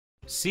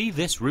See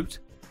this root?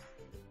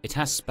 It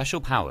has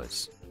special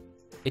powers.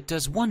 It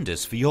does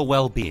wonders for your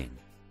well-being.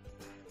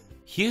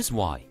 Here's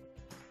why.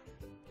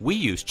 We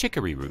use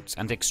chicory roots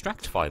and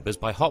extract fibres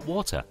by hot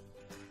water.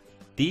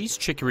 These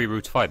chicory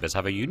root fibres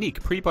have a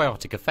unique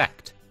prebiotic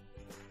effect,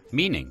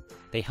 meaning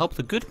they help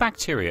the good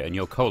bacteria in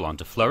your colon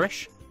to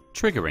flourish,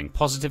 triggering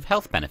positive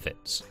health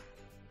benefits.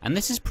 And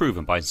this is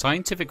proven by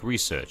scientific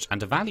research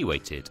and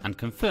evaluated and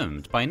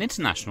confirmed by an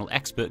international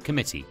expert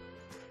committee.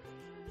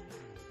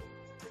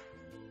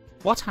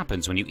 What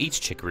happens when you eat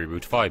chicory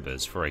root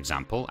fibres, for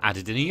example,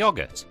 added in a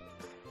yogurt?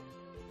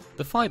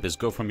 The fibres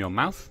go from your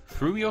mouth,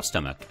 through your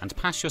stomach and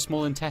past your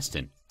small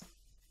intestine.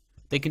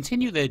 They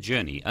continue their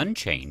journey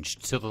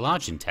unchanged to the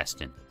large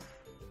intestine.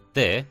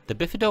 There, the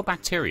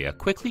bifidobacteria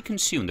quickly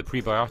consume the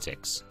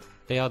prebiotics.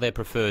 They are their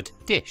preferred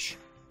dish.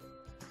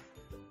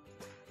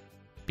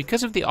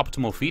 Because of the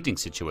optimal feeding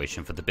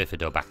situation for the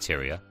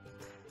bifidobacteria,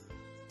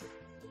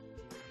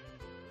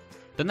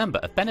 the number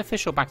of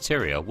beneficial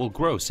bacteria will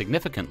grow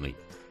significantly.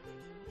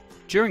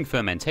 During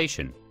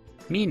fermentation,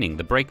 meaning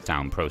the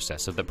breakdown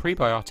process of the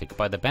prebiotic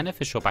by the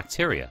beneficial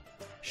bacteria,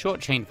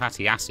 short-chain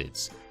fatty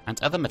acids and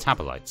other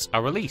metabolites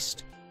are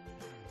released.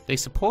 They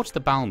support the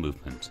bowel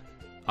movement,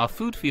 are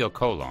food for your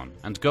colon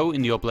and go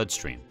in your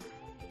bloodstream,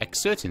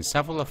 exerting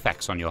several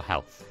effects on your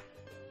health.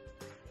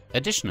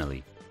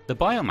 Additionally, the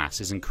biomass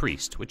is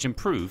increased, which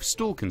improves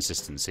stool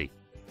consistency.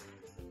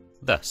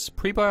 Thus,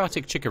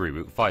 prebiotic chicory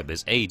root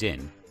fibres aid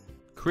in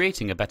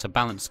creating a better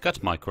balanced gut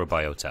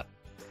microbiota,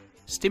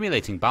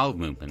 stimulating bowel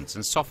movements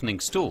and softening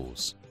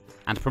stools,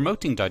 and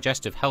promoting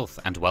digestive health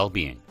and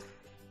well-being.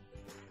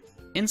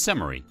 In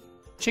summary,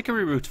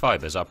 chicory root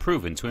fibres are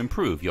proven to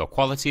improve your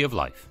quality of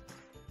life.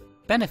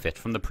 Benefit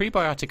from the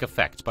prebiotic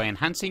effect by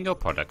enhancing your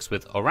products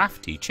with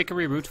Orafti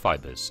chicory root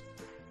fibres.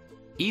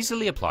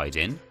 Easily applied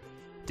in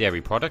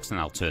dairy products and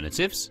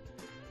alternatives,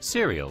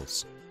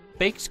 cereals,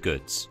 baked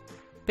goods,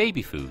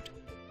 baby food,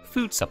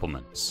 food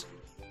supplements.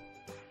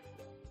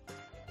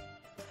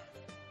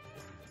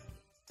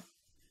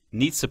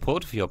 Need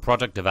support for your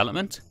product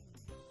development?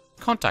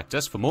 Contact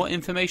us for more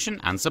information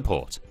and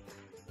support.